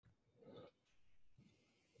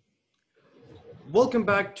Welcome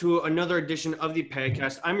back to another edition of the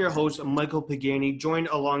podcast. I'm your host, Michael Pagani, joined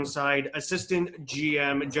alongside Assistant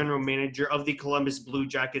GM, General Manager of the Columbus Blue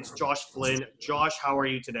Jackets, Josh Flynn. Josh, how are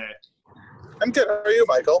you today? I'm good. How are you,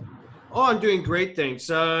 Michael? Oh, I'm doing great, thanks.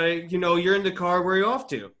 You're in the car. Where are you off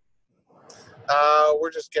to?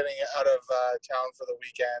 We're just getting out of town for the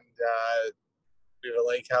weekend. We have a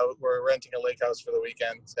lake house. We're renting a lake house for the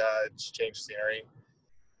weekend. Just change scenery.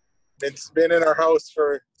 It's been in our house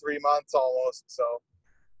for 3 months almost. So.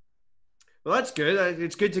 Well, that's good.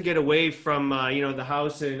 It's good to get away from the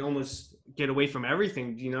house and almost get away from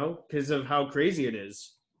everything, because of how crazy it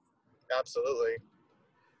is. Absolutely.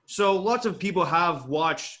 So lots of people have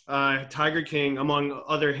watched Tiger King, among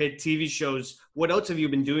other hit TV shows. What else have you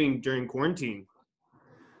been doing during quarantine?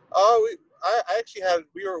 We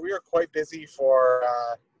were quite busy for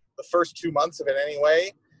the first 2 months of it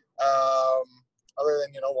anyway. Other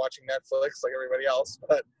than watching Netflix like everybody else,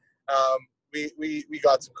 but we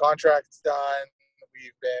got some contracts done.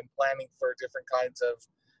 We've been planning for different kinds of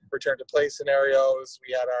return to play scenarios.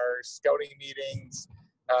 We had our scouting meetings,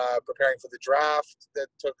 preparing for the draft that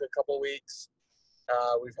took a couple weeks.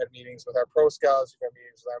 We've had meetings with our pro scouts. We've had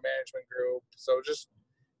meetings with our management group. So just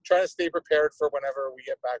trying to stay prepared for whenever we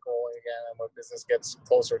get back rolling again and when business gets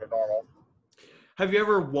closer to normal. Have you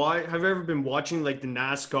ever been watching like the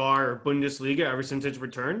NASCAR or Bundesliga ever since it's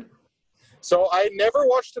returned? So I never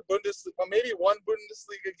watched a maybe one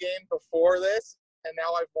Bundesliga game before this, and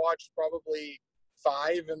now I've watched probably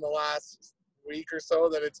 5 in the last week or so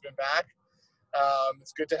that it's been back.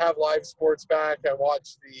 It's good to have live sports back. I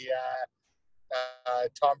watched the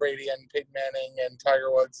Tom Brady and Peyton Manning and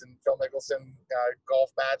Tiger Woods and Phil Mickelson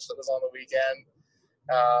golf match that was on the weekend.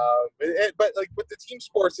 But like with the team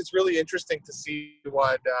sports, it's really interesting to see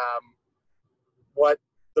what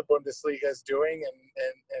the Bundesliga is doing,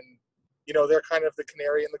 and they're kind of the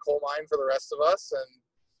canary in the coal mine for the rest of us, and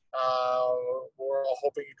we're all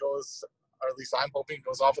hoping it goes, or at least I'm hoping it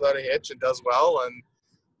goes off without a hitch and does well, and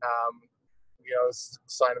it's a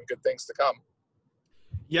sign of good things to come.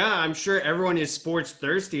 Yeah, I'm sure everyone is sports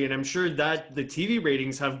thirsty, and I'm sure that the TV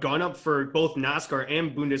ratings have gone up for both NASCAR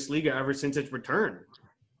and Bundesliga ever since its return.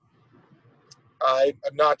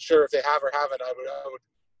 I'm not sure if they have or haven't. I would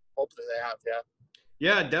hope that they have, yeah.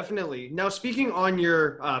 Yeah, definitely. Now, speaking on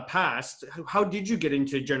your past, how did you get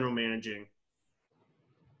into general managing?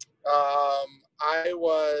 I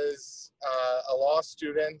was a law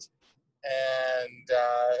student, and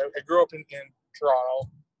I grew up in Toronto,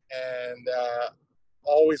 and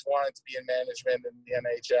always wanted to be in management in the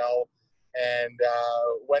NHL, and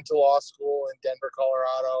went to law school in Denver,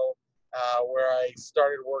 Colorado, where I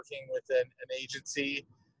started working with an agency,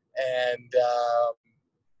 and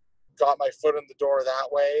got my foot in the door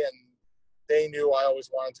that way. And they knew I always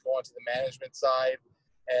wanted to go onto the management side,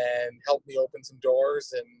 and helped me open some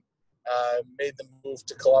doors, and made the move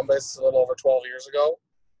to Columbus a little over 12 years ago,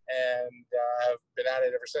 and have been at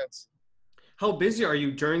it ever since. How busy are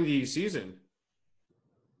you during the season?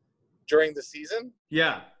 During the season?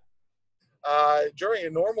 Yeah. During a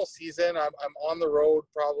normal season, I'm on the road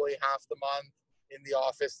probably half the month, in the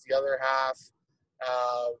office the other half.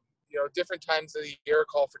 Different times of the year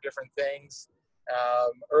call for different things.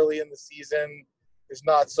 Early in the season, there's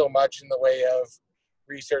not so much in the way of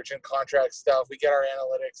research and contract stuff. We get our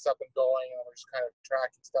analytics up and going, and we're just kind of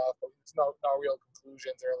tracking stuff, but there's no real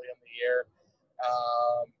conclusions early in the year.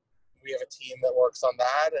 We have a team that works on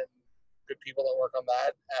that, and good people that work on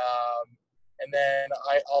that. And then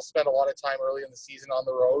I'll spend a lot of time early in the season on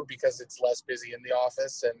the road because it's less busy in the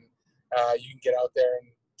office, and you can get out there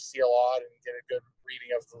and see a lot and get a good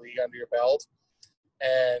reading of the league under your belt.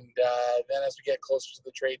 And then as we get closer to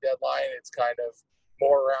the trade deadline, it's kind of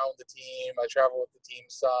more around the team. I travel with the team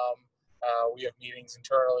some. We have meetings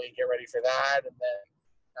internally, get ready for that. And then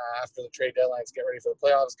after the trade deadlines, get ready for the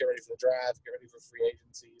playoffs, get ready for the draft, get ready for free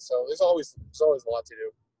agency. So there's always a lot to do.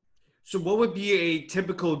 So what would be a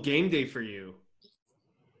typical game day for you?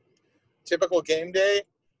 Typical game day?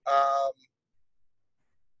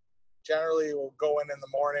 Generally, we'll go in the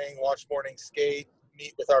morning, watch morning skate,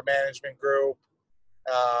 meet with our management group,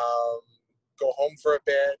 go home for a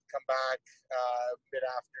bit, come back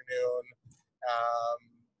mid-afternoon,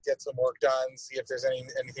 get some work done, see if there's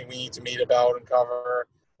anything we need to meet about and cover.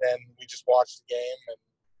 Then we just watch the game, and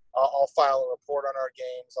I'll file a report on our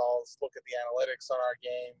games. I'll look at the analytics on our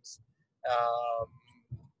games,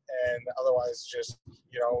 and otherwise just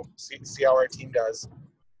see how our team does.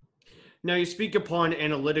 Now, you speak upon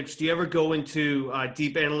analytics. Do you ever go into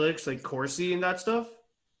deep analytics like Corsi and that stuff?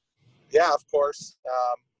 Yeah, of course.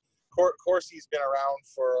 Corsi's been around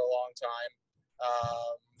for a long time.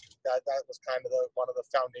 that was kind of one of the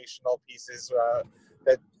foundational pieces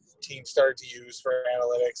that teams started to use for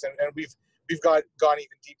analytics, and we've gone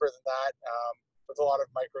even deeper than that with a lot of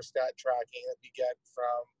microstat tracking that we get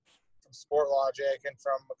from Sportlogic and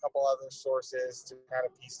from a couple other sources to kind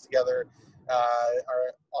of piece together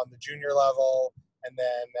on the junior level, and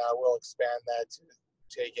then we'll expand that to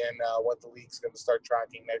take in what the league's going to start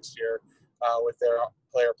tracking next year with their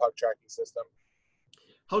player puck tracking system.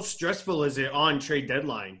 How stressful is it on trade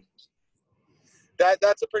deadline?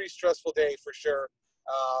 That's a pretty stressful day for sure.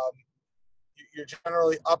 You're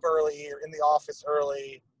generally up early, you're in the office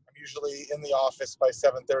early. I'm usually in the office by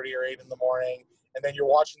 7:30 or 8 in the morning, and then you're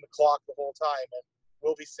watching the clock the whole time, and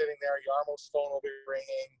we'll be sitting there, Jarmo's phone will be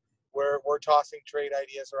ringing, we're tossing trade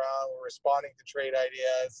ideas around, we're responding to trade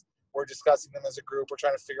ideas, we're discussing them as a group, we're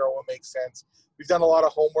trying to figure out what makes sense. We've done a lot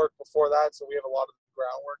of homework before that, so we have a lot of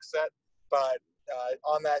groundwork set, but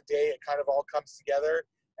on that day, it kind of all comes together,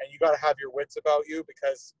 and you got to have your wits about you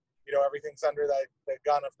because, everything's under the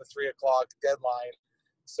gun of the 3 o'clock deadline.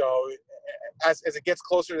 So as it gets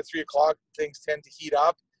closer to 3 o'clock, things tend to heat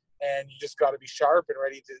up, and you just got to be sharp and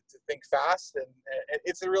ready to think fast. And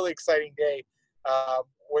it's a really exciting day.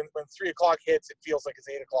 When 3 o'clock hits, it feels like it's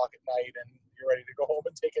 8 o'clock at night, and you're ready to go home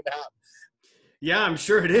and take a nap. Yeah, I'm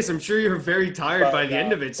sure it is. I'm sure you're very tired by the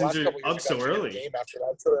end of it since you're up so early. Game after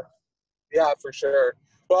that, so yeah, for sure.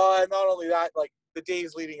 But not only that, like the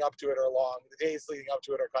days leading up to it are long. The days leading up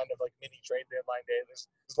to it are kind of like mini trade deadline day. There's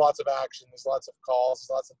lots of action. There's lots of calls. There's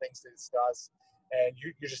lots of things to discuss, and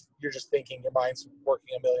you're just thinking. Your mind's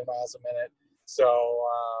working a million miles a minute. So,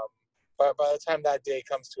 by the time that day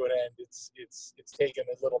comes to an end, it's taken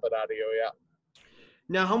a little bit out of you. Yeah.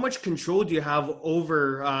 Now, how much control do you have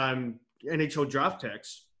over NHL draft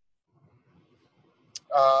picks?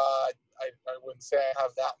 I wouldn't say I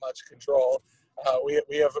have that much control.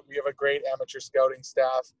 We have a great amateur scouting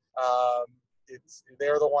staff.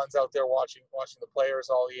 They're the ones out there watching the players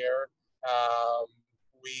all year.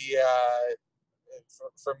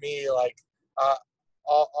 For me, like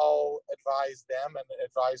I'll advise them and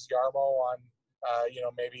advise Jarmo on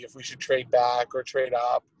maybe if we should trade back or trade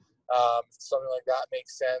up, something like that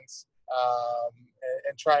makes sense,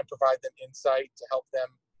 and try and provide them insight to help them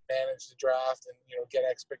manage the draft and get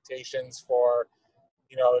expectations for.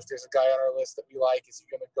 If there's a guy on our list that we like, is he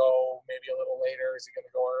going to go maybe a little later? Is he going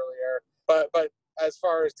to go earlier? But as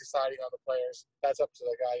far as deciding on the players, that's up to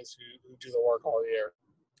the guys who do the work all year.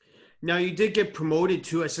 Now, you did get promoted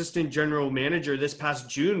to assistant general manager this past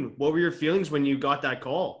June. What were your feelings when you got that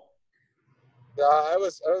call? I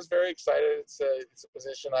was very excited. It's a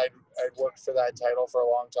position I'd worked for that title for a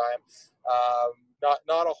long time.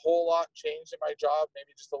 Not a whole lot changed in my job,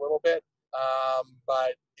 maybe just a little bit.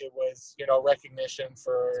 But it was, recognition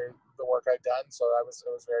for the work I'd done. So I was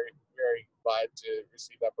very, very glad to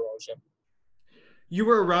receive that promotion. You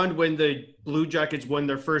were around when the Blue Jackets won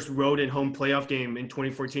their first road and home playoff game in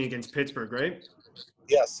 2014 against Pittsburgh, right?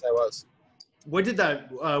 Yes, I was. What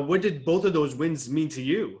did both of those wins mean to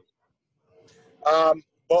you?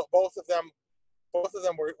 Both of them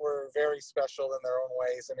were very special in their own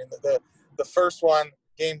ways. I mean, the first one,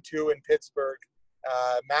 Game 2 in Pittsburgh,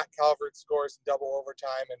 Matt Calvert scores in double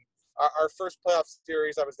overtime, and our first playoff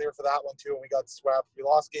series, I was there for that one too, and we got swept. We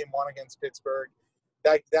lost Game 1 against Pittsburgh.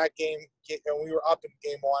 That game, and we were up in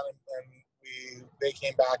Game 1, and they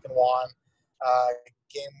came back and won.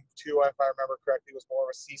 Game 2, if I remember correctly, was more of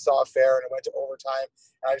a seesaw affair, and it went to overtime.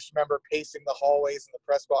 And I just remember pacing the hallways in the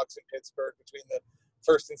press box in Pittsburgh between the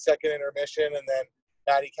first and second intermission, and then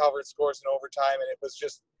Matty Calvert scores in overtime, and it's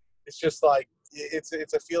just like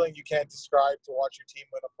it's a feeling you can't describe to watch your team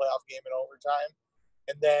win a playoff game in overtime.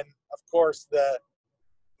 And then, of course, the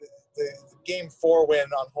Game 4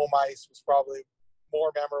 win on home ice was probably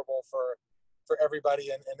more memorable for everybody,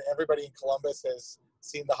 and everybody in Columbus has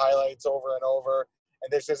seen the highlights over and over. And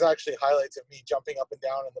there's actually highlights of me jumping up and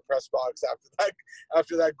down in the press box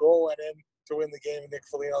after that goal went in to win the game. Nick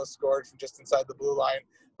Foligno scored from just inside the blue line.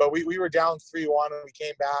 But we were down 3-1 and we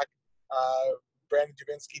came back. Brandon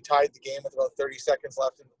Dubinsky tied the game with about 30 seconds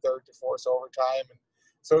left in the third to force overtime. And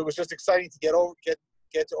so it was just exciting to get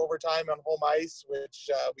to overtime on home ice, which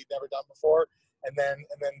we'd never done before. And then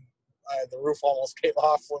the roof almost came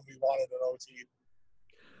off when we wanted an OT.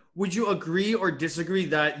 Would you agree or disagree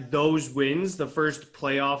that those wins, the first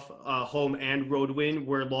playoff home and road win,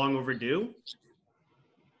 were long overdue?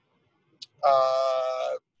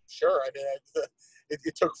 Sure. I mean,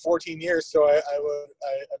 it took 14 years, so I'm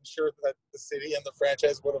sure that the city and the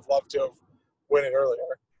franchise would have loved to have won it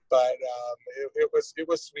earlier. But it was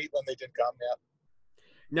sweet when they did come. Yeah.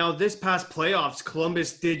 Now, this past playoffs,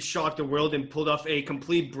 Columbus did shock the world and pulled off a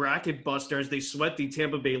complete bracket buster as they swept the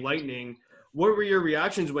Tampa Bay Lightning. What were your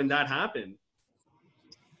reactions when that happened?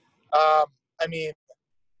 I mean,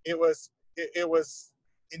 it was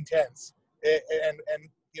intense, and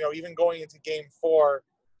even going into Game 4,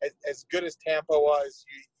 as good as Tampa was,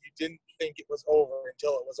 you didn't think it was over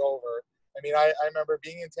until it was over. I mean, I remember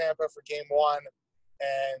being in Tampa for Game 1,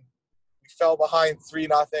 and we fell behind 3-0,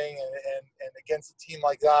 and against a team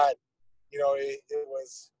like that, it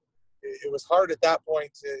was hard at that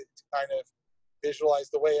point to kind of visualize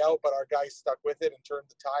the way out, but our guys stuck with it and turned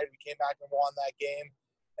the tide. We came back and won that game,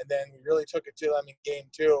 and then we really took it to them in Game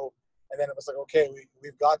 2, and then it was like, okay,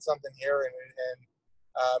 we've got something here,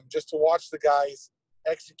 and just to watch the guys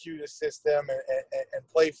execute a system and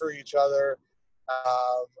play for each other,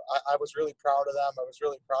 I was really proud of them. I was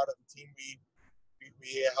really proud of the team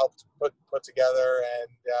we helped put together, and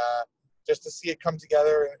just to see it come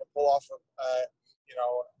together and pull off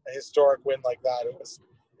a historic win like that, it was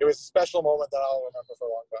a special moment that I'll remember for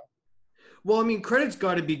a long time. Well, I mean, credit's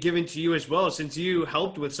got to be given to you as well, since you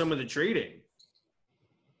helped with some of the trading.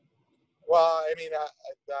 Well, I mean,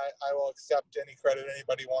 I will accept any credit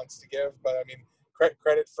anybody wants to give, but I mean,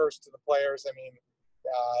 credit first to the players. I mean,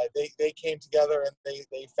 they came together and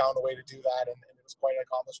they found a way to do that, and it was quite an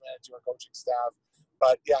accomplishment to our coaching staff.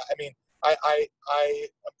 But yeah, I mean, I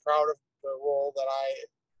am proud of the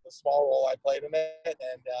small role I played in it,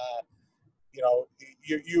 and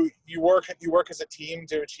you work as a team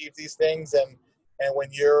to achieve these things, and when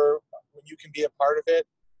you can be a part of it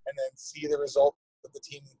and then see the result that the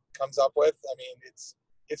team comes up with, I mean,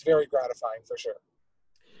 it's very gratifying for sure.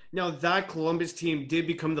 Now, that Columbus team did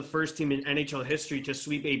become the first team in NHL history to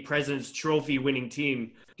sweep a President's Trophy winning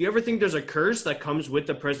team. Do you ever think there's a curse that comes with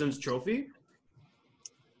the President's Trophy?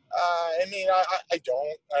 I mean, I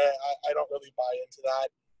don't. I don't really buy into that.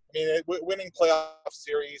 I mean, winning playoff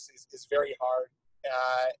series is very hard.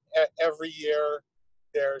 Every year,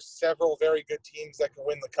 there's several very good teams that can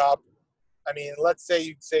win the cup. I mean, let's say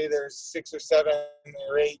you'd say there's 6 or 7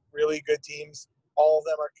 or 8 really good teams. All of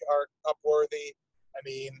them are cup worthy. I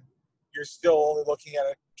mean, you're still only looking at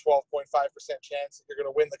a 12.5% chance that you're going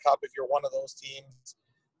to win the cup if you're one of those teams.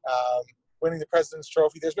 Winning the President's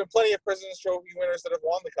Trophy, there's been plenty of President's Trophy winners that have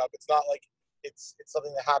won the cup. It's not like it's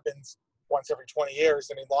something that happens once every 20 years.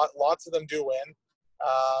 I mean, lots of them do win,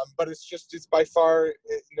 but it's by far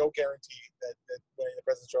no guarantee that winning the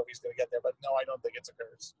President's Trophy is going to get there. But no, I don't think it's a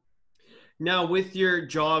curse. Now, with your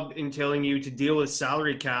job entailing you to deal with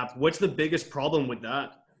salary cap, what's the biggest problem with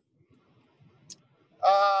that?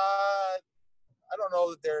 I don't know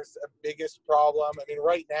that there's a biggest problem. I mean,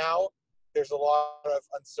 right now, there's a lot of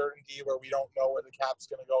uncertainty where we don't know where the cap's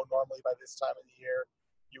going to go. Normally, by this time of the year,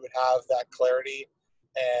 you would have that clarity,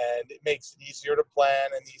 and it makes it easier to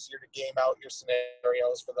plan and easier to game out your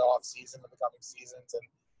scenarios for the off season and the coming seasons, and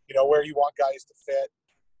where you want guys to fit.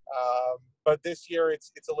 But this year,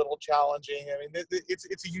 it's a little challenging. I mean,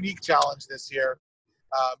 it's a unique challenge this year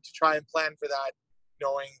to try and plan for that,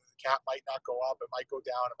 knowing the cap might not go up, it might go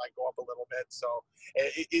down, it might go up a little bit. So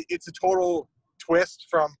it's a total twist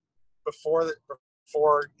from before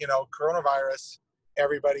coronavirus.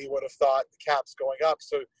 Everybody would have thought the cap's going up.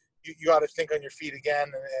 So you got to think on your feet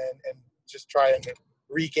again and just try and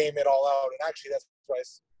regame it all out. And actually,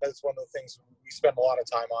 that's one of the things we spend a lot of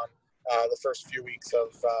time on the first few weeks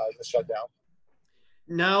of the shutdown.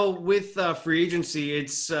 Now, with free agency,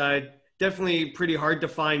 it's definitely pretty hard to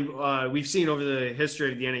find. We've seen over the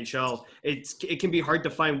history of the NHL, it can be hard to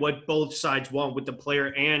find what both sides want with the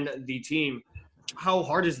player and the team. How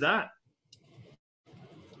hard is that?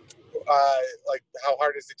 Like, how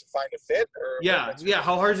hard is it to find a fit? Yeah.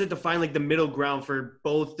 How hard is it to find like the middle ground for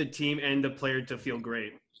both the team and the player to feel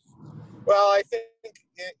great? Well, I think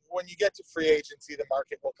when you get to free agency, the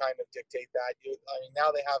market will kind of dictate that.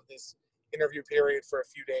 Now they have this interview period for a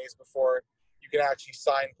few days before you can actually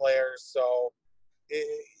sign players. So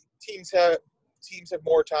teams have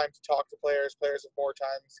more time to talk to players. Players have more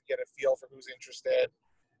time to get a feel for who's interested,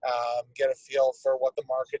 get a feel for what the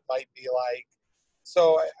market might be like.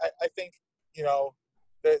 So I think,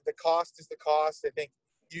 the cost is the cost. I think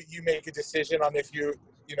you make a decision on if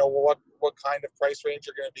what kind of price range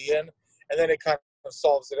you're going to be in, and then it kind of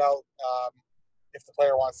solves it out. If the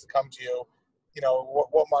player wants to come to you,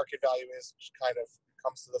 what market value is, which kind of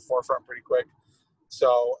comes to the forefront pretty quick.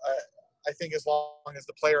 So I think as long as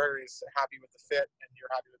the player is happy with the fit and you're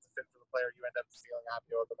happy with the fit for the player, you end up feeling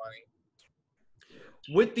happy with the money.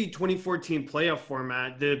 With the 2014 playoff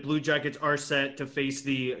format, the Blue Jackets are set to face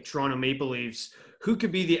the Toronto Maple Leafs. Who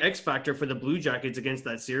could be the X factor for the Blue Jackets against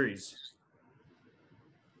that series?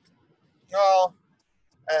 Well,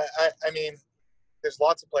 I mean, there's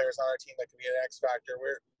lots of players on our team that can be an X factor.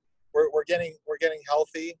 We're getting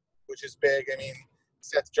healthy, which is big. I mean,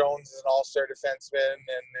 Seth Jones is an all-star defenseman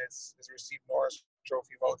and has received Norris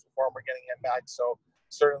Trophy votes before, and we're getting him back. So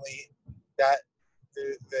certainly that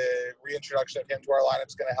the reintroduction of him to our lineup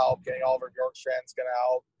is going to help. Getting Oliver Bjorkstrand is going to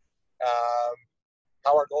help.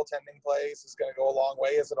 How our goaltending plays is going to go a long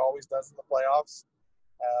way, as it always does in the playoffs.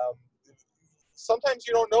 Sometimes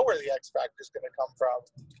you don't know where the X factor is going to come from.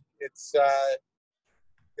 It's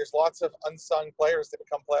there's lots of unsung players that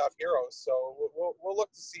become playoff heroes. So we'll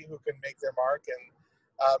look to see who can make their mark. And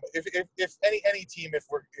if any team, if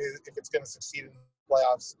it's going to succeed in the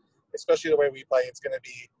playoffs, especially the way we play, it's going to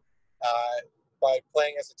be by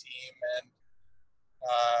playing as a team and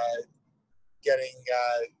getting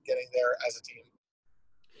there as a team.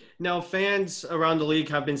 Now, fans around the league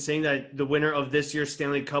have been saying that the winner of this year's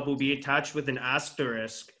Stanley Cup will be attached with an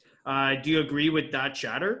asterisk. Do you agree with that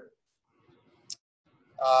chatter?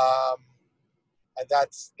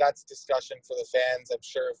 That's discussion for the fans. I'm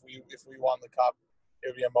sure if we won the cup, it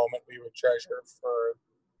would be a moment we would treasure for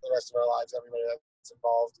the rest of our lives. Everybody that's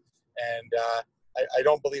involved, and I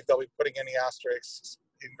don't believe they'll be putting any asterisks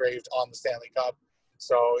engraved on the Stanley Cup.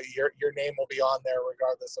 So your name will be on there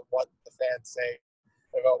regardless of what the fans say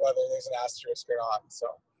about whether there's an asterisk or not. So,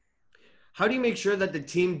 how do you make sure that the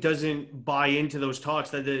team doesn't buy into those talks,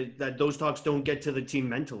 that those talks don't get to the team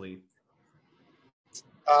mentally?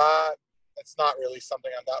 It's not really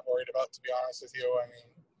something I'm that worried about, to be honest with you. I mean,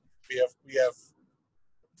 we have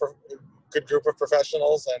a good group of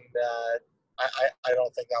professionals, and I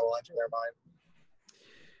don't think that will enter their mind.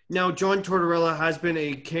 Now, John Tortorella has been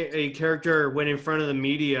a character when in front of the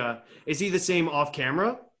media. Is he the same off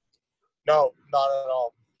camera? No, not at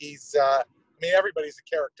all. He's, I mean, everybody's a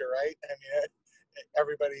character, right? I mean,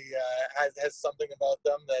 everybody has something about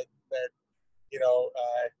them that you know,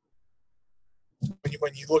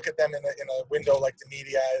 when you look at them in a window like the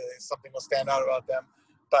media, something will stand out about them.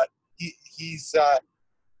 But he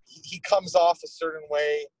comes off a certain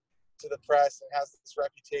way to the press and has this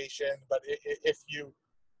reputation. But if you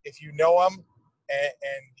know him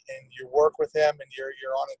and you work with him and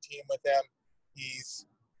you're on a team with him, he's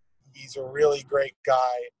a really great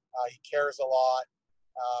guy. He cares a lot.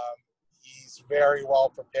 He's very well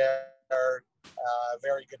prepared.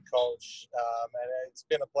 Very good coach, and it's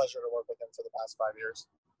been a pleasure to work with him for the past 5 years.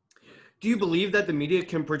 Do you believe that the media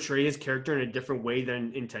can portray his character in a different way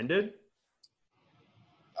than intended?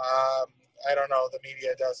 I don't know. The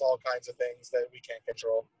media does all kinds of things that we can't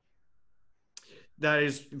control. That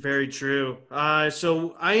is very true.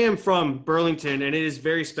 So I am from Burlington, and it is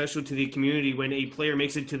very special to the community when a player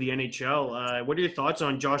makes it to the NHL. What are your thoughts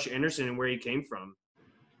on Josh Anderson and where he came from?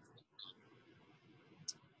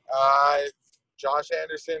 Josh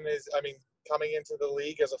Anderson is, I mean, coming into the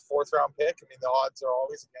league as a fourth-round pick. I mean, the odds are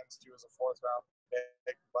always against you as a fourth-round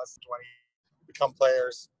pick, less than 20, become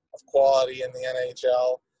players of quality in the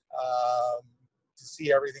NHL. To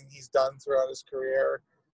see everything he's done throughout his career,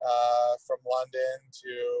 from London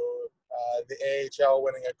to the AHL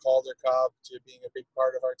winning a Calder Cup to being a big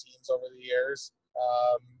part of our teams over the years.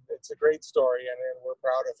 It's a great story, and we're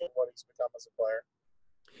proud of what he's become as a player.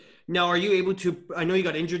 Now, are you able to, I know you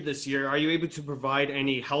got injured this year, are you able to provide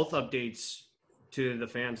any health updates to the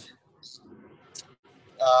fans?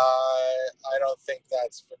 I don't think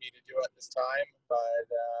that's for me to do at this time, but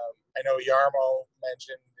I know Jarmo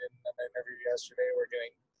mentioned in an interview yesterday we're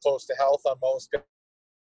getting close to health on most guys.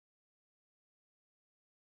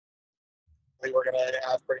 We're going to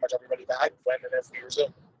have pretty much everybody back when and if we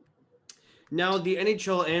resume. Now, the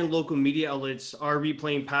NHL and local media outlets are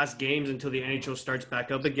replaying past games until the NHL starts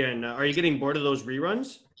back up again. Are you getting bored of those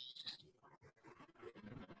reruns?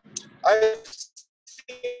 I've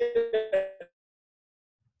seen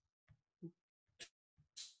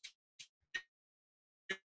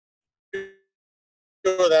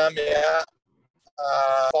two of them, yeah.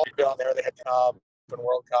 On there, they had in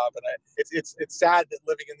World Cup, and it's sad that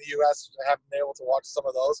living in the U.S. I haven't been able to watch some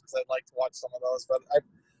of those because I'd like to watch some of those. But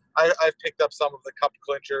I've picked up some of the Cup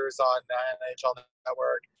clinchers on NHL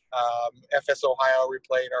Network. FS Ohio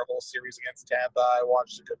replayed our whole series against Tampa. I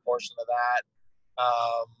watched a good portion of that.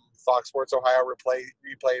 Fox Sports Ohio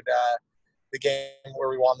replayed the game where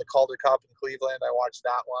we won the Calder Cup in Cleveland. I watched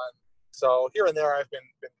that one. So here and there, I've been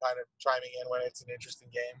kind of chiming in when it's an interesting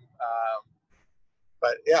game.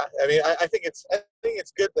 But yeah, I mean, I think it's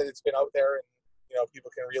good that it's been out there and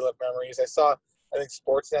people can relive memories. I think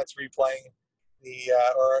Sportsnet's replaying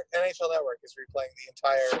or NHL Network is replaying the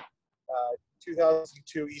entire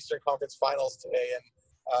 2002 Eastern Conference Finals today, and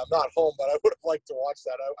I'm not home, but I would have liked to watch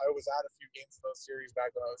that. I was at a few games of those series back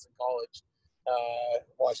when I was in college,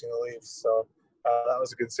 watching the Leafs. So that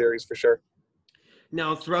was a good series for sure.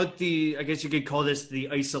 Now, throughout I guess you could call this the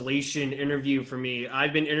isolation interview for me,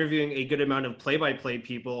 I've been interviewing a good amount of play-by-play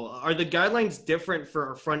people. Are the guidelines different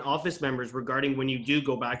for front office members regarding when you do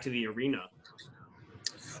go back to the arena?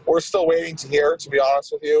 We're still waiting to hear, to be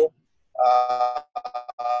honest with you. I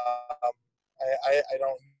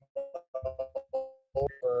don't know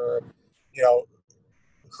for,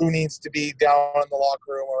 who needs to be down in the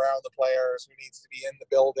locker room around the players, who needs to be in the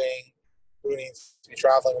building, who needs to be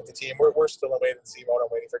traveling with the team. We're still in wait and see mode. I'm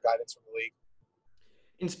waiting for guidance from the league.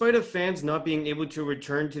 In spite of fans not being able to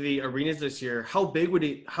return to the arenas this year, how big would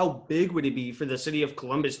it be for the city of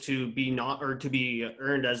Columbus to be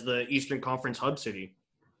earned as the Eastern Conference hub city?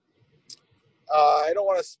 I don't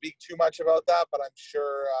want to speak too much about that, but I'm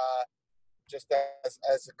sure, just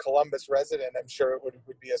as a Columbus resident, I'm sure it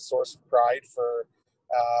would be a source of pride for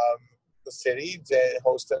the city to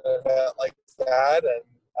host an event like that, and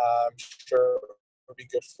I'm sure it would be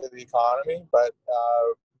good for the economy. But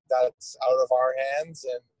that's out of our hands,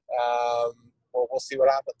 and we'll see what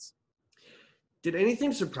happens. Did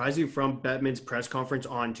anything surprise you from Bettman's press conference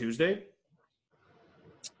on Tuesday?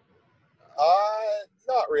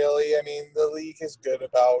 Not really. I mean, the league is good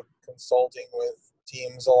about consulting with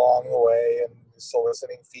teams along the way and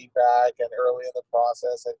soliciting feedback. And early in the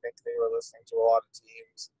process, I think they were listening to a lot of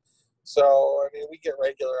teams. So, I mean, we get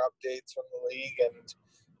regular updates from the league, and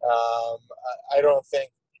I don't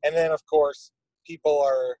think. And then, of course, people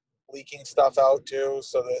are leaking stuff out too.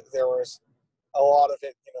 So that there was a lot of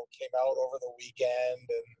it, came out over the weekend,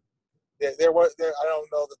 and there I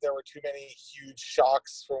don't know that there were too many huge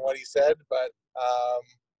shocks from what he said, but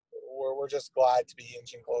we're just glad to be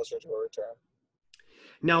inching closer to a return.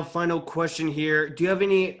 Now, final question here. Do you have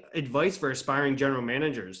any advice for aspiring general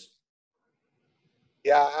managers?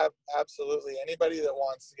 Yeah, absolutely. Anybody that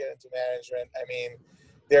wants to get into management, I mean,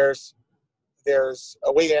 there's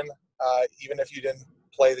a way in, even if you didn't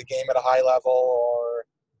play the game at a high level, or,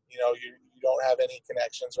 you don't have any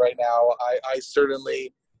connections right now. I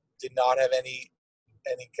certainly did not have any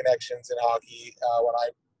connections in hockey when I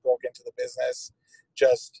broke into the business.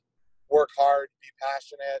 Just work hard, be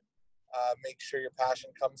passionate, make sure your passion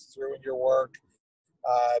comes through in your work,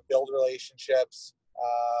 build relationships,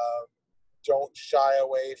 don't shy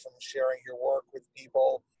away from sharing your work with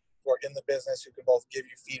people who are in the business, who can both give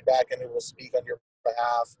you feedback and who will speak on your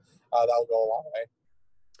behalf. That'll go a long way.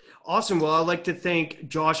 Awesome. Well, I'd like to thank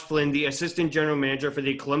Josh Flynn, the Assistant General Manager for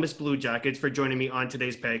the Columbus Blue Jackets, for joining me on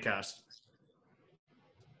today's podcast.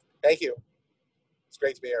 Thank you. It's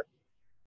great to be here.